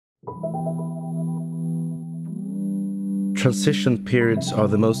Transition periods are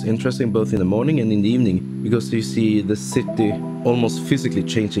the most interesting, both in the morning and in the evening, because you see the city almost physically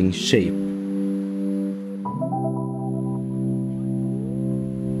changing shape.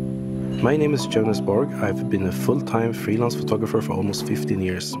 My name is Jonas Borg. I've been a full-time freelance photographer for almost 15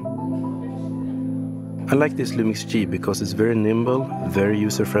 years. I like this LUMIX G because it's very nimble, very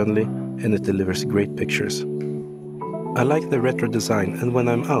user-friendly, and it delivers great pictures. I like the retro design, and when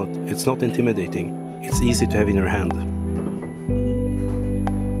I'm out, it's not intimidating. It's easy to have in your hand.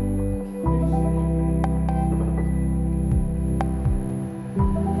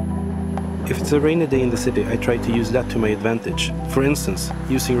 If it's a rainy day in the city, I try to use that to my advantage. For instance,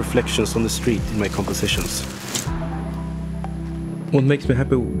 using reflections on the street in my compositions. What makes me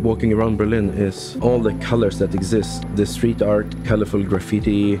happy walking around Berlin is all the colors that exist. The street art, colorful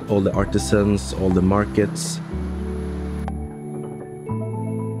graffiti, all the artisans, all the markets.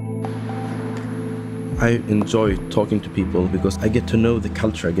 I enjoy talking to people because I get to know the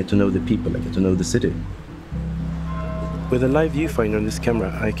culture, I get to know the people, I get to know the city. With a live viewfinder on this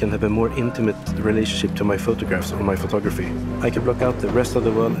camera, I can have a more intimate relationship to my photographs or my photography. I can block out the rest of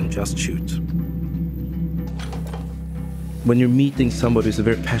the world and just shoot. When you're meeting somebody who's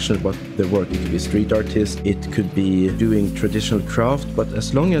very passionate about their work, it could be a street artist, it could be doing traditional craft, but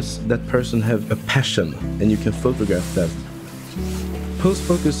as long as that person have a passion and you can photograph that. Post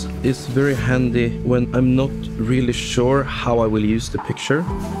focus is very handy when I'm not really sure how I will use the picture.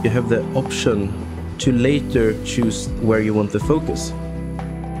 You have the option to later choose where you want the focus.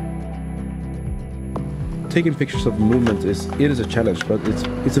 Taking pictures of movement is a challenge, but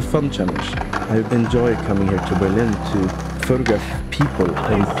it's a fun challenge. I enjoy coming here to Berlin to photograph people,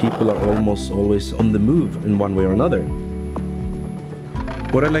 and people are almost always on the move in one way or another.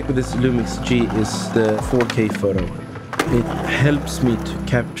 What I like with this LUMIX G is the 4K photo. It helps me to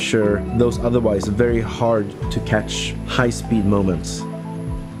capture those otherwise very hard to catch high-speed moments.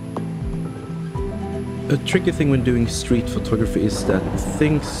 A tricky thing when doing street photography is that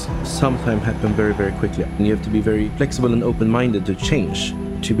things sometimes happen very, very quickly. And you have to be very flexible and open-minded to change.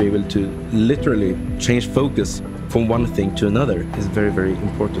 To be able to literally change focus from one thing to another is very, very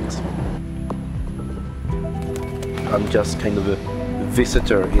important. I'm just kind of a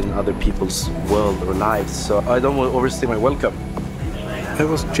visitor in other people's world or lives, so I don't want to overstay my welcome. I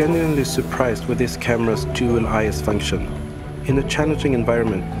was genuinely surprised with this camera's dual IS function. In a challenging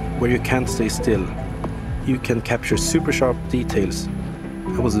environment where you can't stay still, you can capture super sharp details.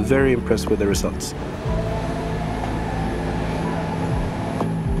 I was very impressed with the results.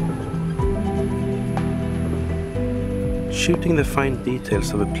 Shooting the fine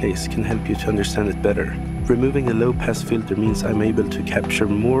details of a place can help you to understand it better. Removing the low-pass filter means I'm able to capture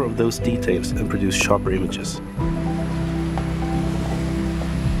more of those details and produce sharper images.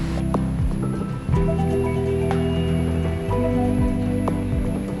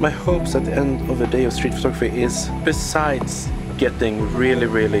 My hopes at the end of the day of street photography is, besides getting really,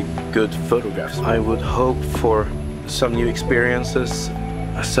 really good photographs, I would hope for some new experiences,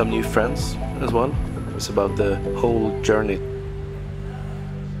 some new friends as well. It's about the whole journey